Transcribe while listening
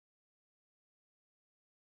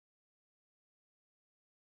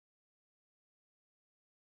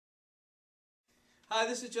Hi,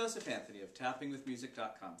 this is Joseph Anthony of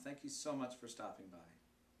tappingwithmusic.com. Thank you so much for stopping by.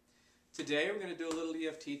 Today we're going to do a little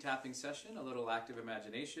EFT tapping session, a little active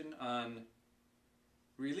imagination on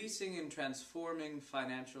releasing and transforming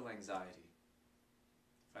financial anxiety.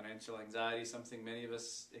 Financial anxiety is something many of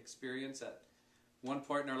us experience at one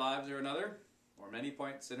point in our lives or another, or many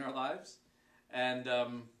points in our lives. And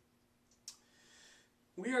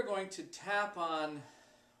we are going to tap on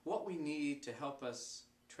what we need to help us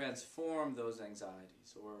transform those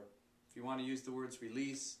anxieties, or if you want to use the words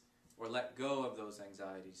release or let go of those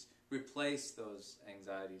anxieties, replace those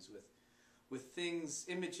anxieties with things,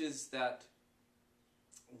 images that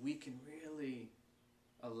we can really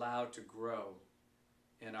allow to grow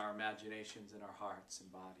in our imaginations, in our hearts and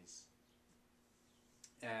bodies.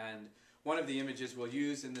 And one of the images we'll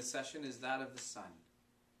use in this session is that of the sun.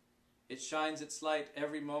 It shines its light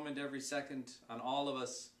every moment, every second on all of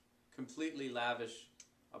us, completely lavish,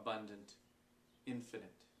 abundant,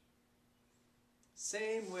 infinite.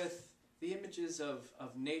 Same with the images of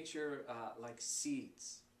nature like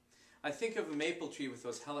seeds. I think of a maple tree with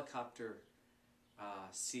those helicopter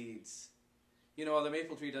seeds. You know, the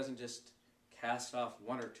maple tree doesn't just cast off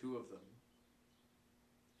one or two of them.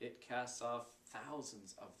 It casts off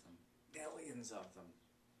thousands of them, millions of them.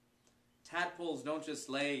 Tadpoles don't just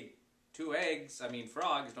lay 2 eggs. I mean,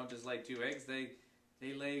 frogs don't just lay 2 eggs.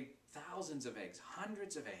 They lay thousands of eggs,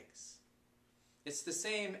 hundreds of eggs. It's the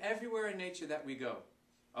same everywhere in nature that we go.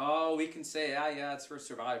 Oh, we can say, yeah, it's for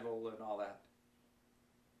survival and all that.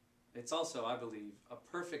 It's also, I believe, a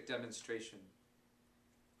perfect demonstration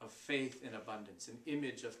of faith in abundance, an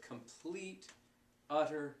image of complete,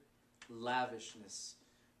 utter lavishness,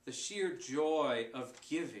 the sheer joy of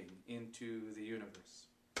giving into the universe.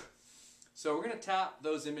 So we're going to tap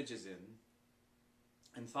those images in,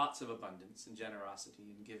 and thoughts of abundance and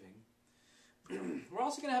generosity and giving. We're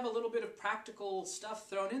also going to have a little bit of practical stuff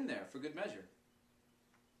thrown in there for good measure.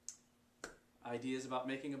 Ideas about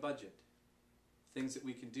making a budget. Things that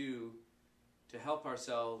we can do to help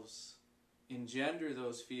ourselves engender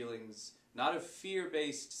those feelings, not of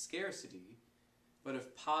fear-based scarcity, but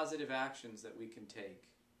of positive actions that we can take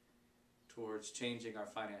towards changing our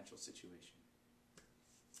financial situation.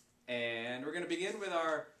 And we're going to begin with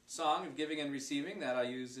our song of giving and receiving that I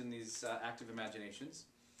use in these active imaginations.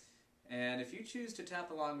 And if you choose to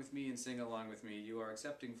tap along with me and sing along with me, you are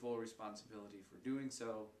accepting full responsibility for doing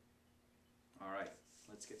so. All right,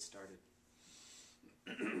 let's get started.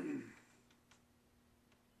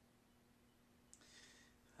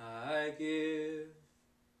 I give,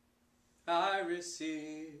 I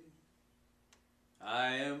receive,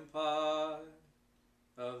 I am part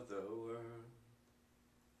of the world.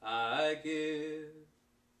 I give,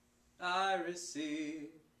 I receive,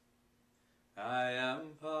 I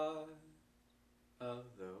am part of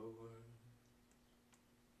the world.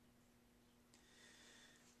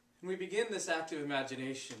 And we begin this active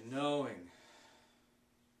imagination knowing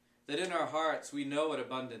that in our hearts we know what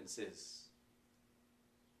abundance is.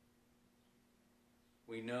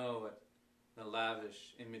 We know what the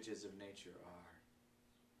lavish images of nature are.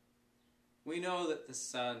 We know that the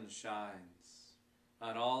sun shines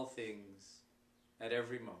on all things at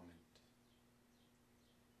every moment.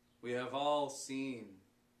 We have all seen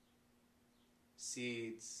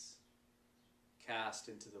seeds cast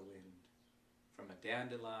into the wind from a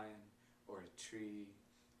dandelion or a tree.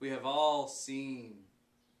 We have all seen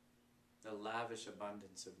the lavish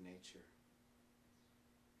abundance of nature.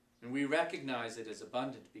 And we recognize it as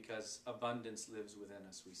abundant because abundance lives within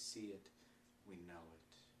us. We see it, we know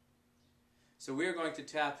it. So we're going to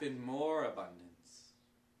tap in more abundance.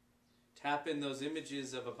 Tap in those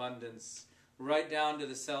images of abundance right down to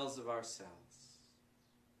the cells of our cells.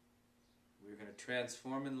 We're going to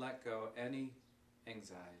transform and let go any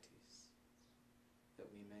anxieties that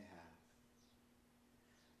we may have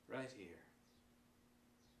right here,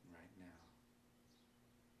 right now.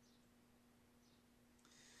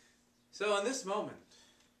 So in this moment,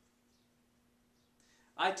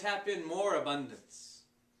 I tap in more abundance.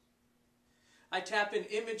 I tap in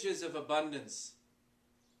images of abundance.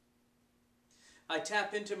 I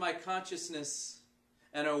tap into my consciousness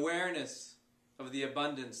and awareness of the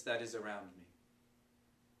abundance that is around me.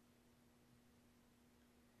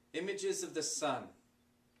 Images of the sun.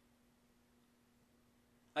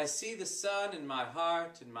 I see the sun in my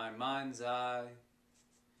heart, in my mind's eye.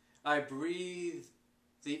 I breathe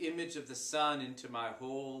the image of the sun into my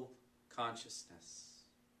whole consciousness.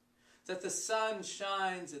 That the sun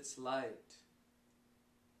shines its light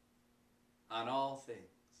on all things.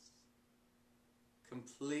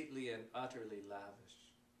 Completely and utterly lavish.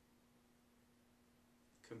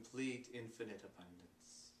 Complete infinite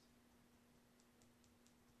abundance.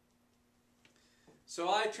 So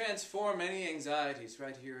I transform any anxieties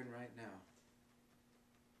right here and right now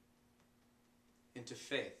into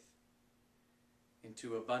faith,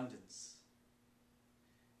 into abundance,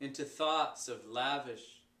 into thoughts of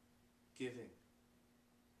lavish giving.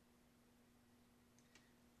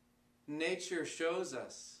 Nature shows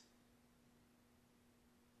us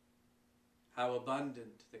how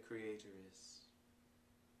abundant the Creator is.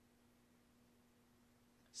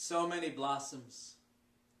 So many blossoms,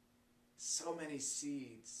 so many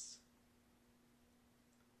seeds,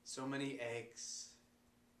 so many eggs,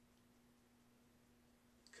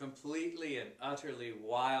 completely and utterly,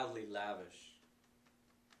 wildly lavish.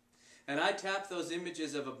 And I tap those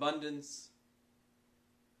images of abundance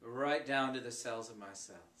right down to the cells of my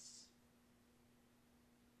cells.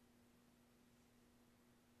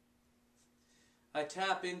 I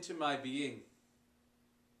tap into my being,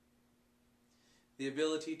 the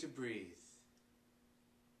ability to breathe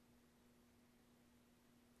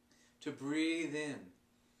in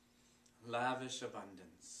lavish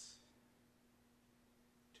abundance,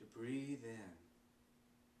 to breathe in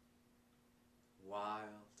wild,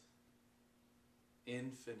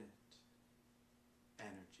 infinite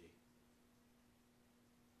energy.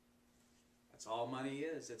 That's all money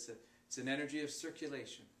is. It's an energy of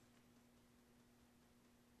circulation.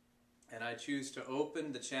 And I choose to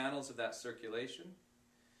open the channels of that circulation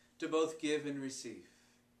to both give and receive.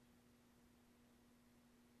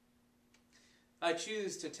 I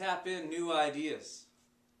choose to tap in new ideas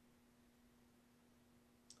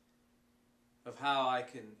of how I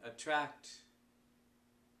can attract,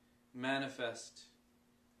 manifest,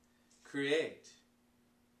 create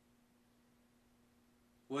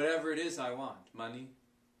whatever it is I want. Money,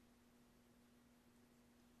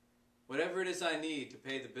 whatever it is I need to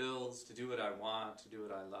pay the bills, to do what I want, to do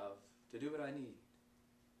what I love, to do what I need.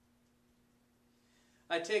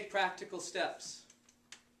 I take practical steps.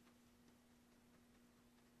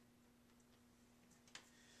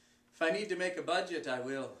 If I need to make a budget, I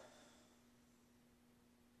will.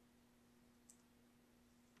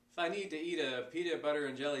 If I need to eat a peanut butter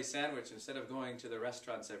and jelly sandwich instead of going to the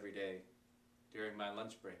restaurants every day during my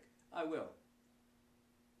lunch break, I will.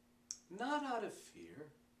 Not out of fear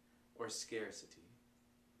or scarcity,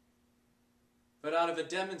 but out of a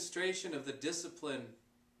demonstration of the discipline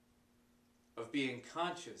of being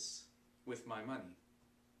conscious with my money.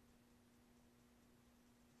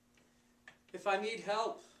 If I need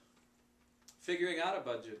help figuring out a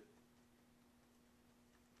budget,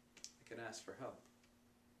 I can ask for help.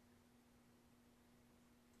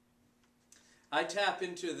 I tap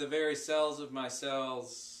into the very cells of my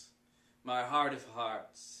cells, my heart of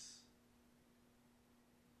hearts,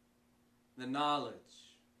 the knowledge,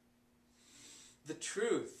 the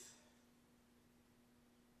truth,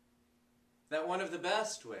 that one of the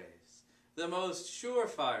best ways, the most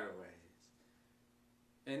surefire ways,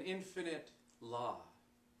 an infinite law.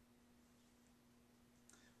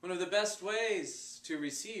 One of the best ways to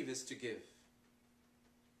receive is to give.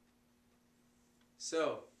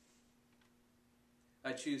 So,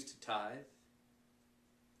 I choose to tithe.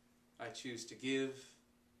 I choose to give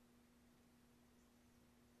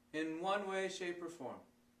in one way, shape, or form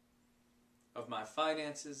of my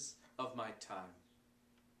finances, of my time.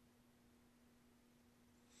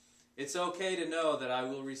 It's okay to know that I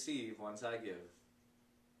will receive once I give.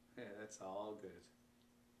 Yeah, that's all good.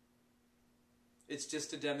 It's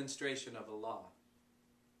just a demonstration of a law.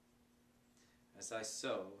 As I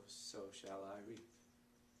sow, so shall I reap.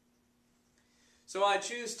 So I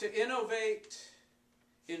choose to innovate,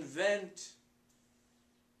 invent,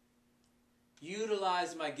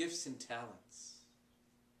 utilize my gifts and talents.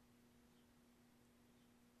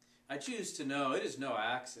 I choose to know it is no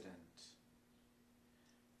accident.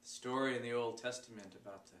 The story in the Old Testament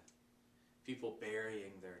about the people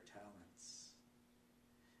burying their talents.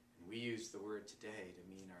 And we use the word today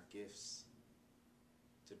to mean our gifts,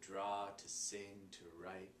 to draw, to sing, to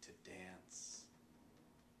write, to dance,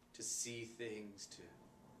 to see things, to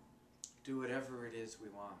do whatever it is we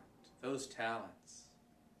want. Those talents.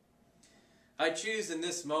 I choose in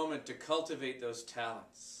this moment to cultivate those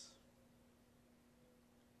talents,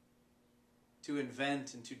 to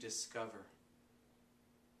invent and to discover.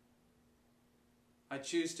 I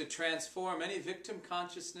choose to transform any victim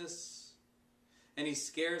consciousness, any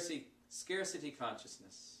scarcity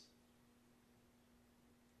consciousness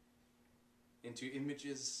into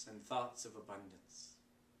images and thoughts of abundance,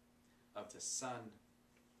 of the sun,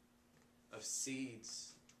 of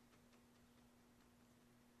seeds.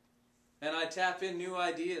 And I tap in new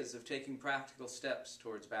ideas of taking practical steps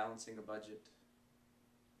towards balancing a budget,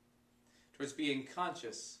 towards being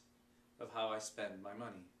conscious of how I spend my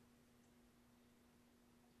money.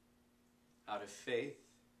 out of faith,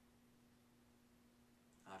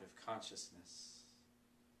 out of consciousness.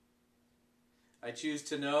 I choose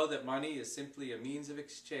to know that money is simply a means of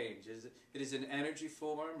exchange. It is an energy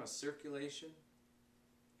form, a circulation.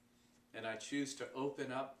 And I choose to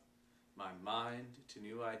open up my mind to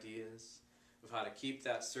new ideas of how to keep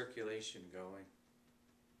that circulation going.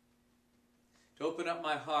 To open up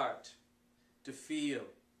my heart to feel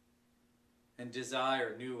and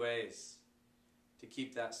desire new ways to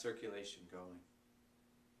keep that circulation going.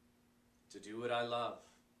 To do what I love.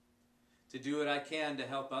 To do what I can to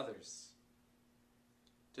help others.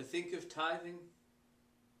 To think of tithing,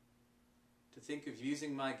 to think of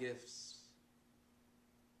using my gifts.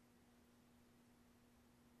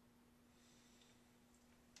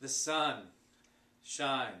 The sun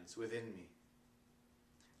shines within me,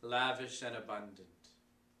 lavish and abundant.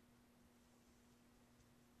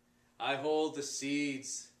 I hold the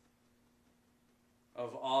seeds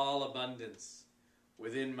of all abundance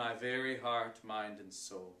within my very heart, mind, and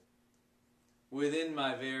soul, within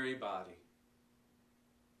my very body.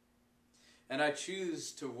 And I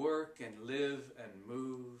choose to work and live and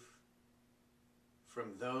move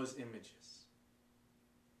from those images.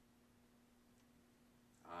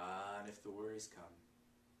 And if the worries come,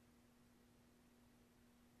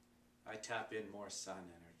 I tap in more sun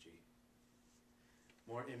energy,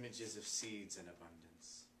 more images of seeds and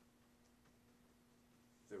abundance.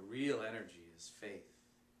 The real energy is faith.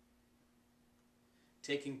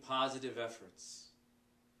 Taking positive efforts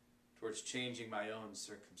towards changing my own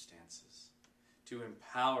circumstances. To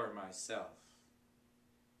empower myself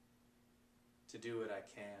to do what I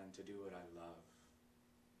can, to do what I love.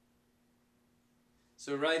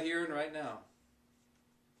 So right here and right now,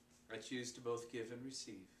 I choose to both give and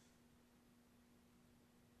receive.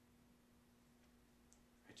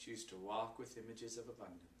 I choose to walk with images of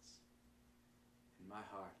abundance in my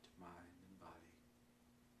heart, mind, and body.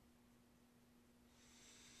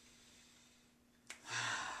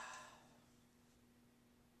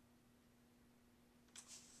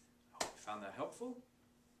 Found that helpful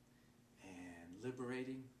and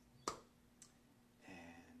liberating,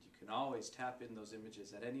 and you can always tap in those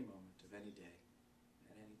images at any moment of any day,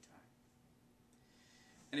 at any time.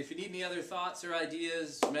 And if you need any other thoughts or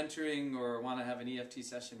ideas, mentoring, or want to have an EFT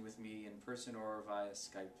session with me in person or via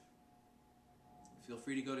Skype, feel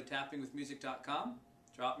free to go to tappingwithmusic.com,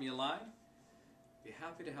 drop me a line. Be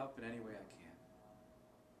happy to help in any way I can.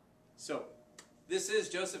 So, this is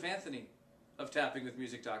Joseph Anthony of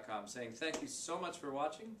tappingwithmusic.com saying thank you so much for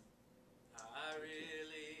watching. I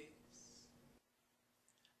release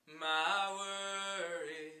my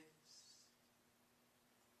worries.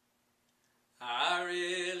 I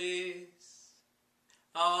release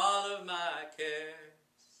all of my cares.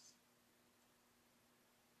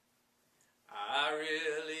 I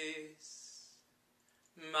release